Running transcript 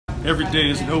Every day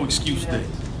is no excuse day.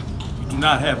 You do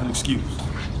not have an excuse.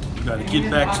 You got to get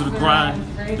back to the grind.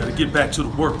 You got to get back to the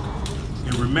work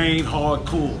and remain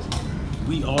hardcore.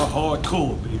 We are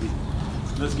hardcore, baby.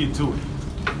 Let's get to it.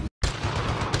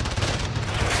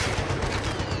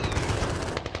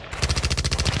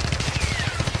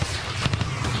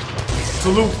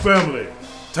 Salute, family.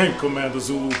 Tank Commander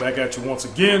Zulu back at you once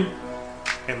again,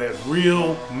 and that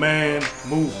Real Man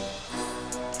Movement.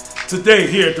 Today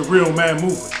here at the Real Man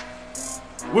Movement,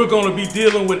 we're going to be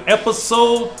dealing with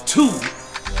episode 2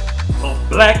 of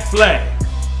Black Flag,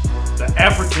 the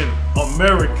African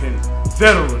American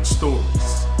veteran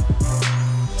stories.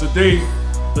 Today,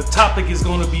 the topic is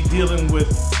going to be dealing with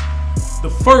the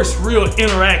first real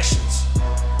interactions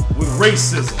with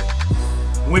racism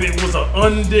when it was an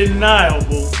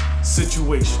undeniable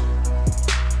situation.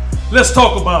 Let's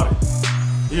talk about it.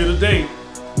 Here today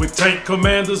with Tank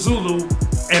Commander Zulu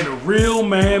and the Real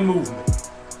Man Movement.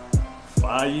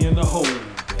 Fire in the hole.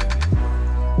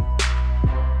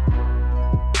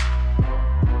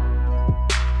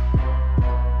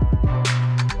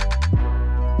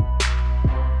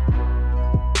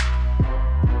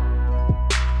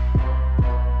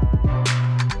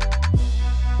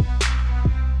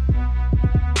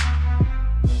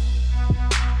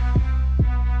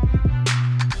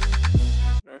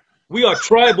 We are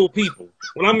tribal people.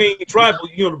 When I mean tribal,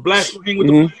 you know, the blacks go hang with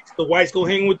the blacks, the whites go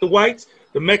hang with the whites,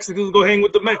 the Mexicans go hang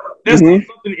with the Mexicans. That's not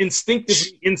something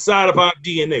instinctively inside of our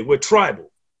DNA. We're tribal.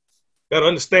 Gotta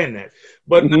understand that.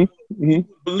 But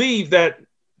believe that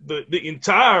the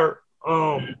entire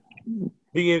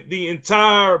the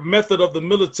entire method of the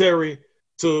military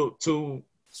to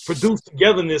produce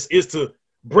togetherness is to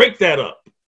break that up,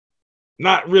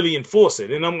 not really enforce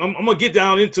it. And I'm gonna get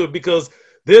down into it because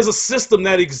there's a system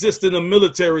that exists in the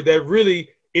military that really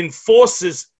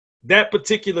enforces that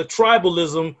particular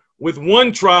tribalism, with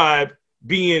one tribe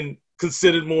being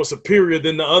considered more superior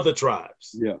than the other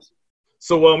tribes. Yes.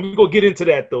 So we're gonna get into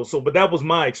that though. But that was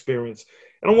my experience,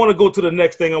 and I want to go to the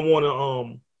next thing I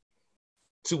want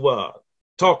to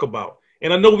talk about.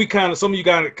 And I know some of you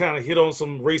guys kind of hit on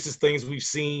some racist things we've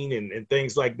seen and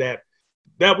things like that.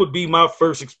 That would be my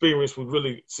first experience with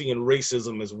really seeing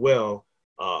racism as well.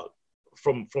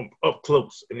 From up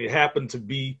close, and it happened to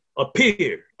be a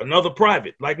peer, another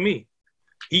private like me.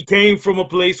 He came from a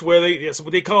place where that's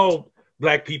what they call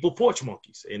black people porch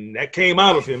monkeys, and that came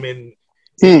out of him, and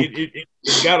it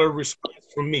got a response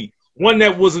from me. One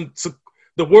that wasn't,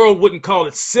 the world wouldn't call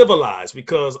it civilized,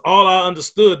 because all I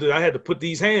understood that I had to put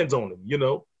these hands on him, you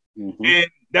know, and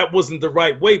that wasn't the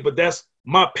right way. But that's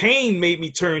my pain made me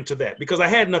turn to that because I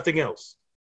had nothing else,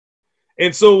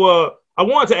 and so. I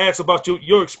wanted to ask about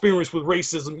your experience with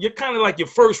racism. You're kind of like your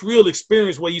first real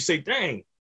experience where you say, dang,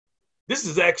 this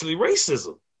is actually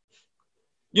racism.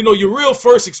 You know, your real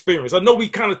first experience. I know we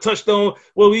kind of touched on,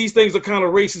 well, these things are kind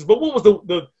of racist, but what was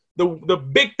the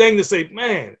big thing to say,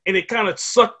 man, and it kind of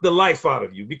sucked the life out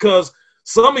of you? Because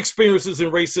some experiences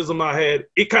in racism I had,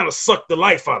 it kind of sucked the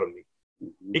life out of me.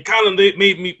 It kind of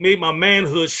made my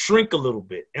manhood shrink a little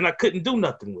bit, and I couldn't do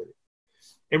nothing with it.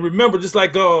 And remember, just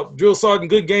like Drill Sergeant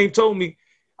Good Game told me,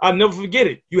 I'll never forget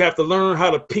it. You have to learn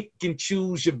how to pick and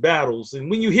choose your battles. And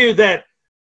when you hear that,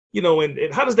 you know,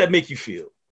 and how does that make you feel?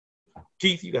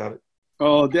 Keith, you got it.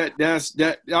 Oh, that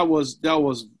was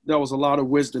a lot of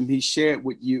wisdom he shared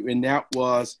with you, and that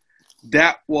was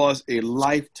a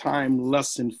lifetime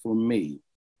lesson for me.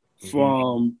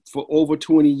 For over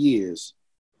 20 years.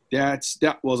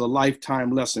 That was a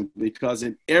lifetime lesson, because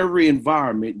in every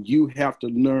environment you have to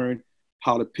learn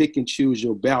how to pick and choose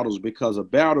your battles, because a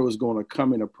battle is going to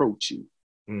come and approach you.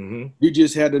 You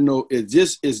just had to know, is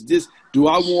this, do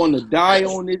I want to die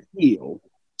on this hill,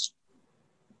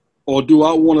 or do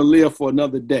I want to live for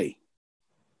another day?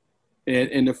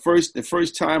 And the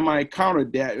first time I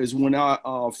encountered that is when I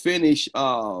finished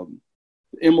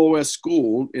MOS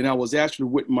school, and I was actually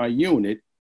with my unit,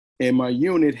 and my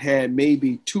unit had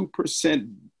maybe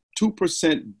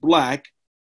 2% black,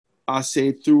 I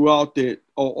say throughout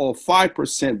or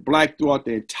 5% black throughout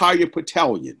the entire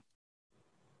battalion.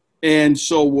 And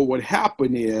so what would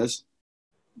happen is,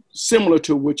 similar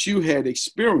to what you had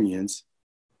experienced,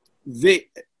 they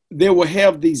will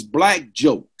have these black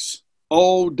jokes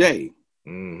all day.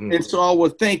 And so I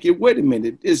was thinking, wait a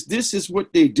minute, this is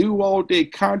what they do all day,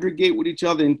 congregate with each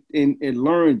other and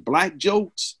learn black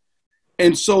jokes?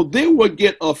 And so they would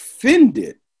get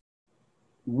offended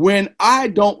when I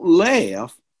don't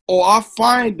laugh or I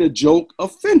find the joke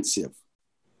offensive.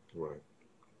 Right.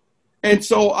 And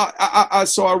so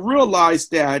I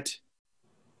realized that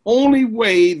only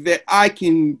way that I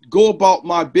can go about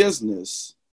my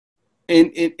business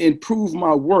and prove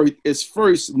my worth is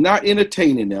first not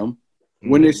entertaining them.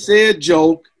 When they say a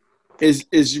joke,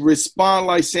 is respond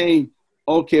like saying,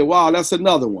 okay, wow, that's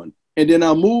another one. And then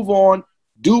I move on,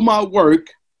 do my work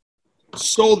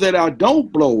so that I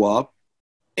don't blow up,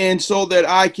 and so that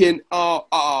I can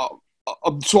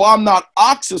so I'm not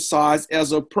ostracized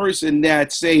as a person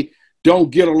that say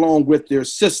don't get along with their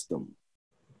system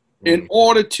in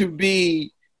order to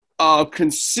be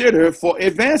considered for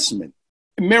advancement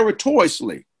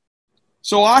meritoriously.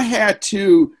 So I had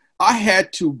to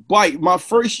bite my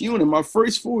first unit, my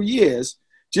first 4 years,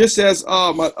 just as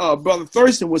my brother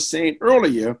Thurston was saying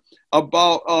earlier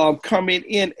about coming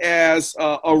in as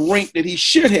a rank that he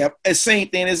should have, as same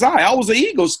thing as I was an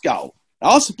Eagle Scout.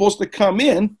 I was supposed to come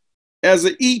in as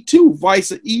an E2, vice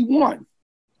an E1.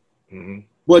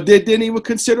 But they didn't even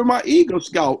consider my Eagle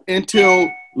Scout until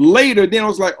later. Then I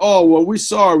was like, oh, well, we're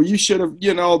sorry. You should have,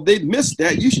 they missed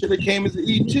that. You should have came as an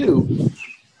E2.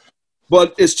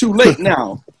 But it's too late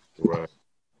now. Right.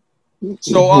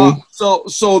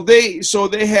 So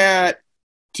they had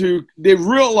to, they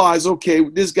realized, okay,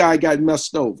 this guy got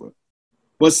messed over.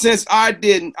 But since I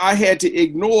didn't, I had to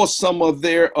ignore some of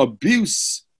their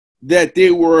abuse that they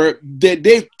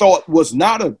thought was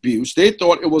not abuse. They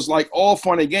thought it was like all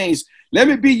fun and games. Let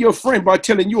me be your friend by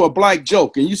telling you a black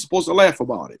joke and you're supposed to laugh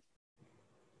about it.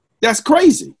 That's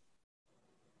crazy.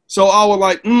 So I was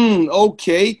like,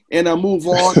 okay. And I move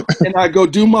on and I go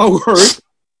do my work.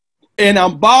 And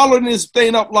I'm bottling this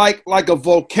thing up like a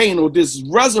volcano. This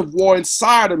reservoir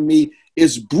inside of me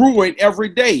is brewing every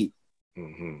day.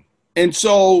 And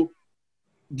so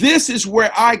this is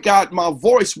where I got my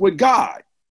voice with God.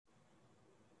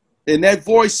 And that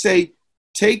voice say,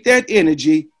 take that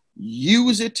energy,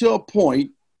 use it to a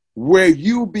point where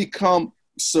you become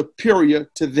superior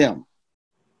to them.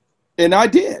 And I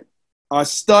did. I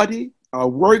studied, I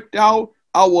worked out,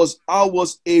 I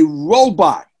was a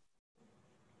robot.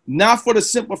 Not for the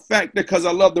simple fact that because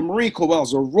I love the Marine Corps, I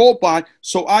was a robot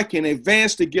so I can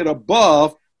advance to get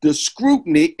above the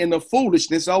scrutiny and the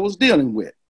foolishness I was dealing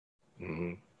with.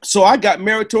 So I got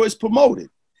meritorious promoted.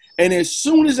 And as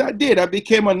soon as I did, I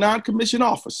became a non-commissioned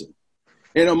officer.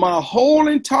 And my whole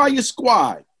entire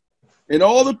squad and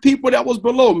all the people that was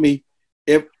below me,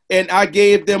 and I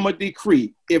gave them a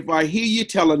decree. If I hear you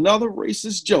tell another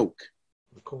racist joke,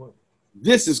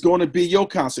 this is going to be your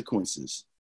consequences.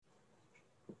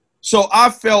 So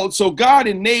so God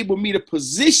enabled me to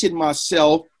position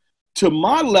myself to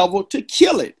my level to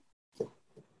kill it.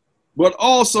 But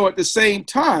also at the same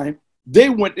time, they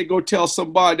went to go tell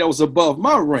somebody that was above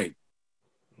my rank.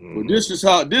 Well, this is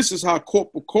how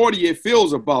Corporal Cordier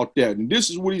feels about that. And this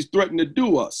is what he's threatening to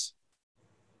do us.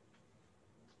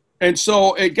 And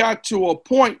so it got to a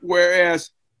point whereas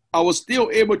I was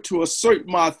still able to assert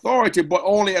my authority, but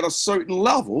only at a certain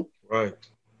level. Right.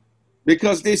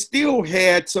 Because they still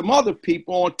had some other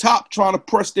people on top trying to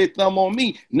press their thumb on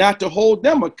me, not to hold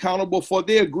them accountable for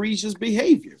their egregious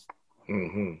behavior.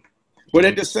 But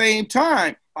at the same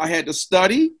time, I had to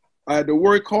study, I had to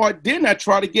work hard. Then I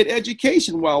tried to get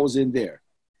education while I was in there.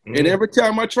 And every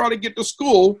time I tried to get to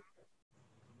school,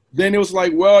 then it was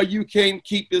like, well, you can't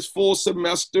keep this full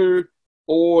semester,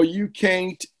 or you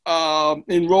can't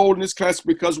enroll in this class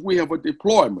because we have a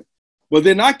deployment. But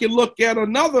then I can look at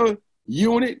another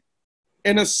unit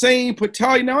in the same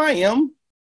battalion I am,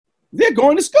 they're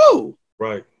going to school.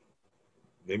 Right.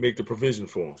 They make the provision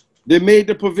for them. They made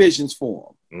the provisions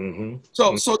for them.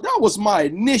 So that was my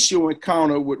initial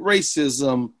encounter with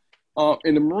racism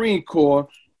in the Marine Corps,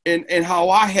 and how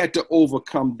I had to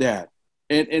overcome that.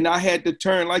 And I had to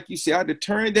turn, like you said, I had to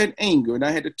turn that anger, and I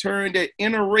had to turn that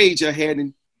inner rage I had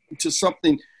into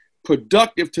something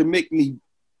productive to make me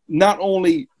not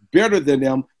only better than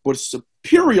them, but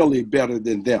superiorly better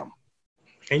than them.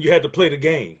 And you had to play the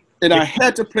game. And I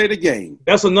had to play the game.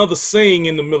 That's another saying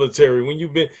in the military, when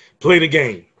you've been play the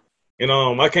game. And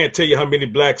I can't tell you how many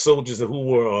black soldiers who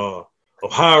were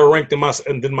of higher rank than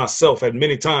myself at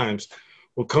many times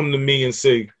would come to me and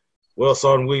say, well,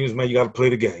 Sergeant Williams, man, you got to play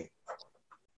the game.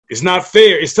 It's not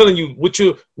fair. It's telling you what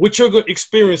you're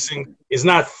experiencing is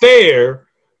not fair,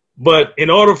 but in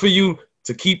order for you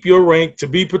to keep your rank, to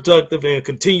be productive and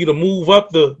continue to move up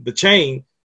the chain,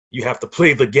 you have to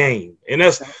play the game. And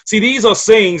these are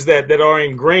sayings that are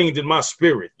ingrained in my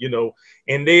spirit,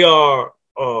 and they are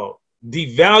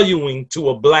devaluing to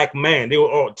a black man. They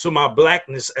were to my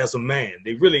blackness as a man.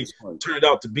 They really turned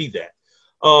out to be that.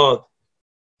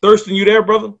 Thurston, you there,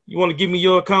 brother? You want to give me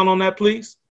your account on that,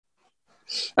 please?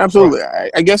 Absolutely.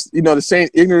 Right. I guess, the saying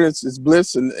ignorance is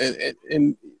bliss,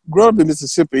 and growing up in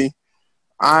Mississippi,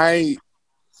 I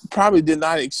probably did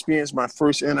not experience my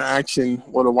first interaction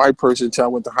with a white person until I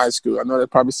went to high school. I know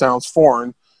that probably sounds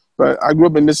foreign, but I grew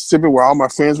up in Mississippi where all my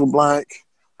friends were black,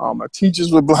 all my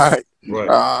teachers were black,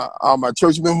 Right. all my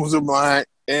church members were black,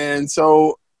 and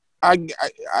so I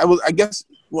guess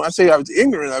when I say I was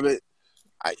ignorant of it,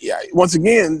 once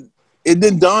again, it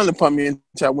didn't dawn upon me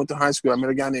until I went to high school. I met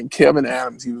a guy named Kevin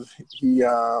Adams. He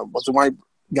was a white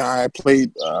guy. I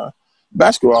played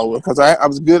basketball with because I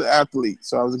was a good athlete.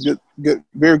 So I was a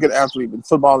very good athlete in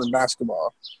football and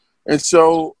basketball. And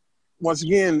so once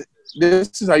again,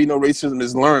 this is how you know racism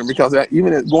is learned, because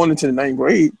even going into the 9th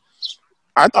grade,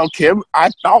 I thought Kevin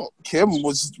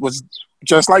was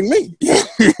just like me.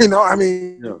 You know, I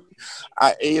mean, yeah.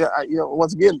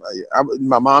 Once again,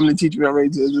 my mom didn't teach me about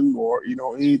racism or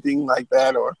anything like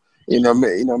that, or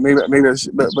maybe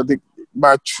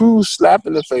my true slap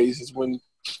in the face is when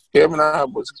Kevin and I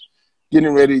was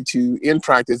getting ready to end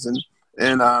practice, and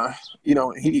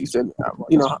he said,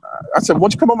 I said, "Why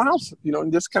don't you come to my house,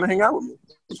 and just kind of hang out with me?"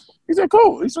 He said,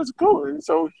 "Cool." He says, "Cool." And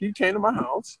so he came to my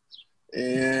house,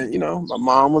 and my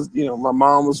mom was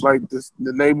like the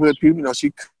neighborhood people.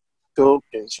 She cooked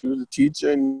and she was a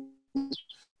teacher, and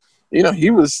he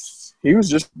was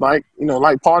just like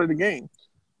like part of the game.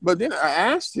 But then I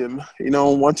asked him,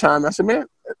 one time, I said, man,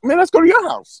 let's go to your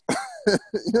house.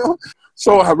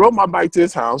 So I rode my bike to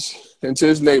his house and to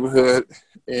his neighborhood,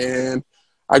 and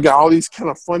I got all these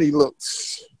kind of funny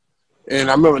looks. And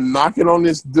I remember knocking on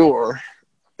this door,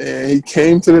 and he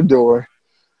came to the door,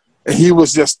 and he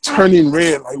was just turning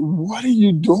red, like, "What are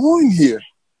you doing here?"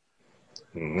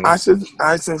 Mm-hmm. I said,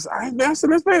 let's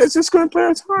just go and play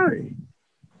Atari.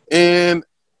 And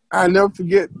I never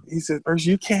forget, he said, "Ursh,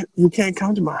 you can't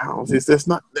come to my house. It's just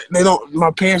not,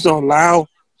 my parents don't allow,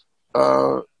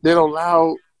 what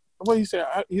do you say?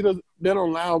 They don't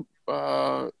allow,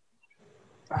 I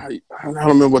don't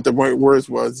remember what the words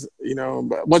was,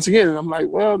 but once again, I'm like,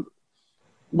 well,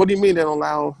 what do you mean they don't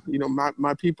allow,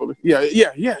 my people to, yeah.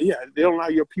 They don't allow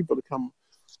your people to come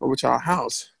over to our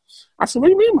house. I said, what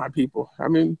do you mean my people? I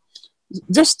mean,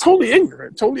 just totally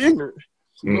ignorant.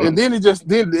 Mm-hmm. And then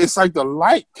it's like the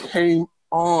light came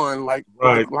on, like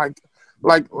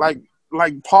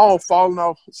Saul falling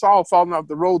off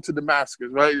the road to Damascus,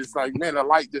 right? It's like, man, the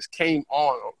light just came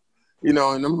on, and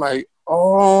I'm like,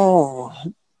 oh,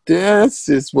 this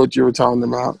is what you were talking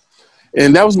about.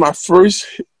 And that was my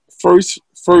first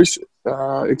experience with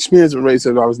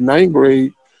racism. I was 9th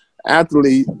grade,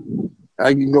 athlete.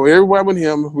 I can go everywhere with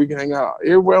him. We can hang out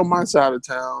everywhere on my side of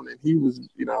town. And he was,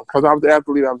 because I was the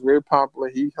athlete, I was very popular.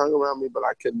 He hung around me, but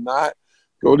I could not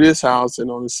go to his house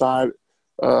and on the side,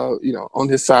 on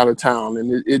his side of town.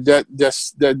 And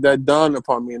that dawned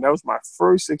upon me. And that was my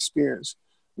first experience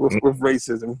with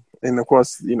racism. And of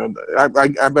course,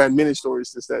 I've had many stories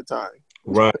since that time.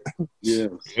 Right. Yeah.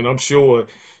 And I'm sure,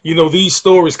 these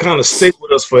stories kind of stay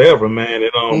with us forever, man.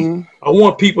 And I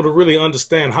want people to really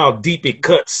understand how deep it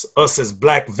cuts us as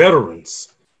Black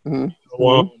veterans. Mm-hmm.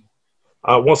 So,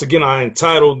 once again, I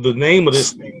entitled the name of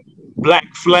this thing, Black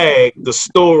Flag, the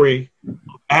story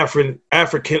of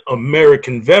African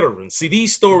American veterans. See,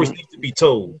 these stories need to be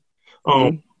told.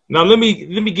 Now let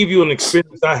me give you an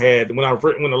experience I had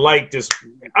when the light just,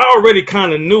 I already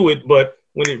kind of knew it, but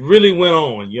when it really went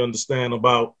on, you understand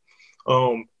about,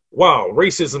 wow,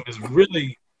 racism is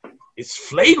really, it's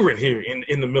flagrant here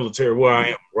in the military where I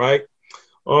am, right?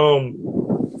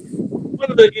 One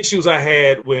of the issues I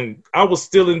had when I was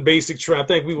still in basic training, I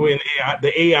think we were in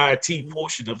the AIT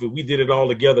portion of it. We did it all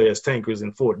together as tankers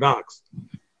in Fort Knox.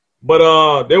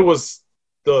 But there was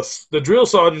the drill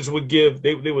sergeants would give,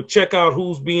 they would check out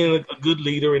who's being a good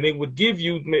leader, and they would give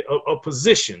you a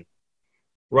position,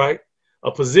 right? A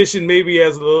position maybe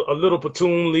as a little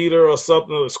platoon leader or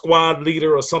something, a squad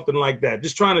leader or something like that.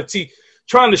 Just trying to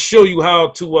show you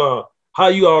how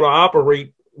you ought to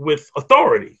operate with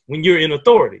authority when you're in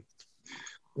authority.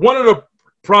 One of the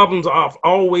problems I've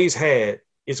always had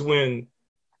is when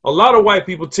a lot of white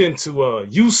people tend to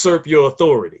usurp your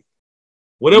authority.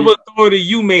 Whatever authority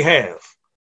you may have,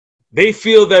 they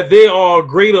feel that they are a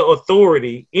greater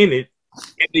authority in it,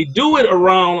 and they do it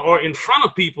around or in front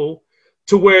of people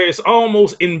to where it's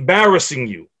almost embarrassing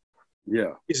you.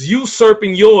 Yeah. It's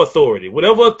usurping your authority,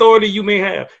 whatever authority you may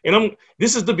have. And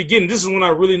this is the beginning. This is when I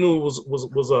really knew it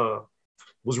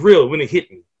was real, when it hit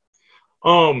me.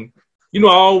 I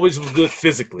always was good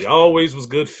physically.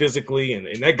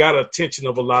 And that got attention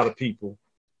of a lot of people.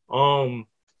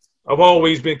 I've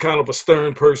always been kind of a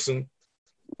stern person.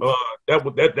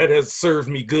 That has served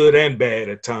me good and bad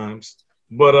at times.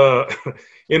 But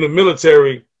in the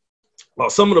military,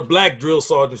 some of the Black drill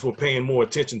sergeants were paying more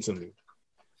attention to me.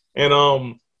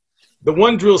 And the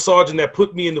one drill sergeant that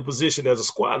put me in the position as a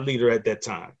squad leader at that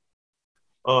time.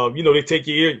 You know, they take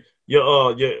your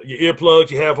earplugs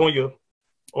you have on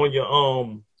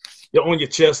your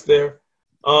chest there,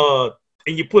 and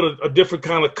you put a different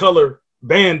kind of color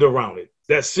band around it.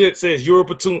 That shit says you're a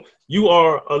platoon. You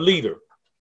are a leader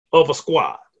of a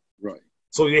squad. Right.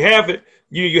 So you have it.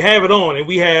 You have it on, and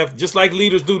we have, just like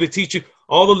leaders do, to teach you.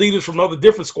 All the leaders from other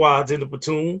different squads in the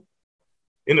platoon,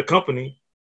 in the company,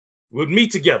 would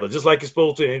meet together, just like you're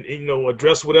supposed to, and you know,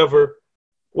 address whatever's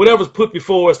put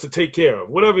before us to take care of,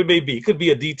 whatever it may be. It could be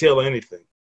a detail or anything.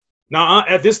 Now,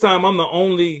 at this time, I'm the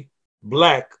only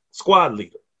black squad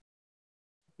leader.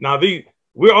 Now,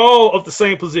 we're all of the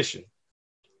same position,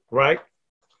 right?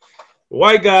 The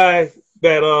white guy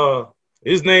that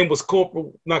his name was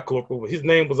not Corporal, but his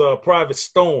name was Private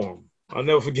Storm. I'll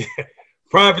never forget.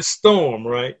 Private Storm,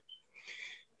 right?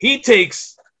 He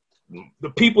takes the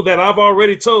people that I've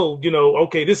already told, you know,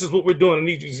 okay, this is what we're doing. I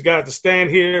need you guys to stand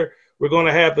here. We're going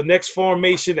to have the next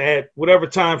formation at whatever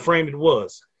time frame it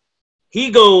was. He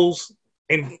goes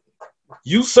and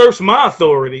usurps my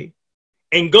authority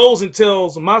and goes and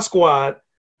tells my squad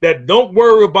that don't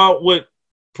worry about what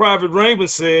Private Raymond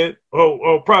said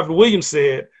or Private Williams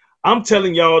said. I'm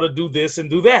telling y'all to do this and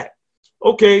do that.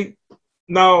 Okay,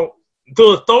 now the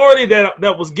authority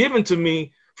that was given to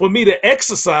me for me to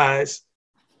exercise,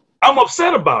 I'm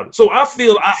upset about it. So I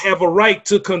feel I have a right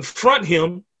to confront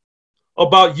him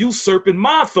about usurping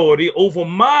my authority over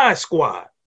my squad.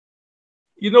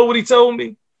 You know what he told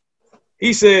me?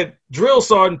 He said, drill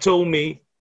sergeant told me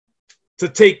to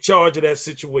take charge of that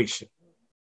situation.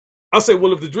 I said,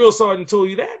 well, if the drill sergeant told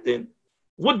you that, then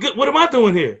what am I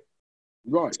doing here?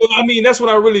 Right. So, I mean, that's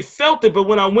what I really felt it. But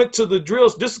when I went to the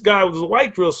drills, this guy was a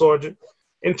white drill sergeant,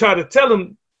 and tried to tell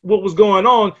him what was going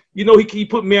on, you know, he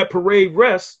put me at parade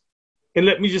rest and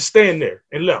let me just stand there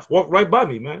and left, walked right by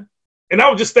me, man. And I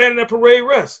was just standing at parade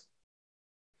rest.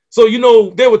 So, you know,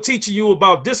 they were teaching you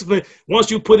about discipline. Once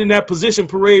you put in that position,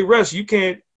 parade rest, you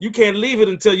can't leave it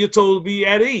until you're told to be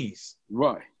at ease.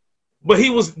 Right. But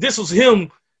this was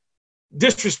him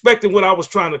disrespecting what I was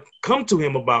trying to come to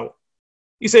him about.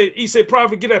 He said,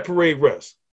 Private, get at parade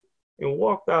rest. And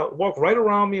walked right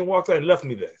around me and walked out and left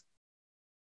me there.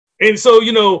 And so,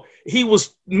 you know, he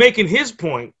was making his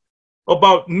point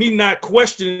about me not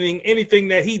questioning anything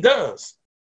that he does.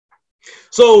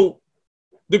 So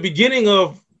the beginning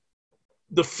of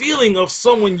the feeling of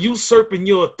someone usurping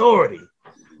your authority.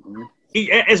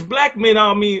 As black men,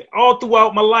 I mean, all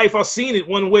throughout my life, I've seen it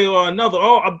one way or another.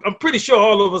 I'm pretty sure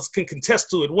all of us can contest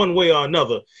to it one way or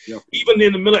another. Yeah. Even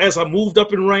in the middle, as I moved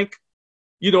up in rank,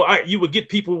 you know, you would get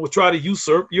people who would try to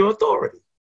usurp your authority.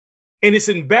 And it's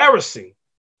embarrassing.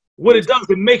 What it does,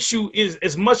 it makes you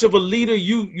as much of a leader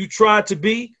you try to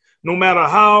be, no matter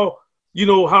how, you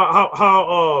know,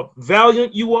 how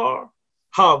valiant you are,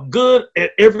 how good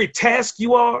at every task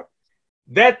you are,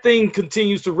 that thing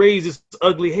continues to raise its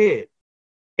ugly head.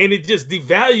 And it just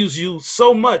devalues you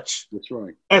so much. That's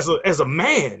right. As a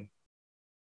man.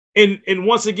 And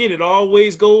once again, it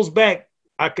always goes back.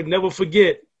 I could never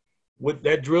forget what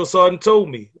that drill sergeant told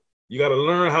me. You got to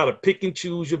learn how to pick and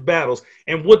choose your battles.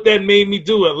 And what that made me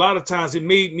do, a lot of times it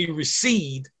made me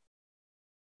recede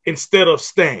instead of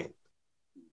stand.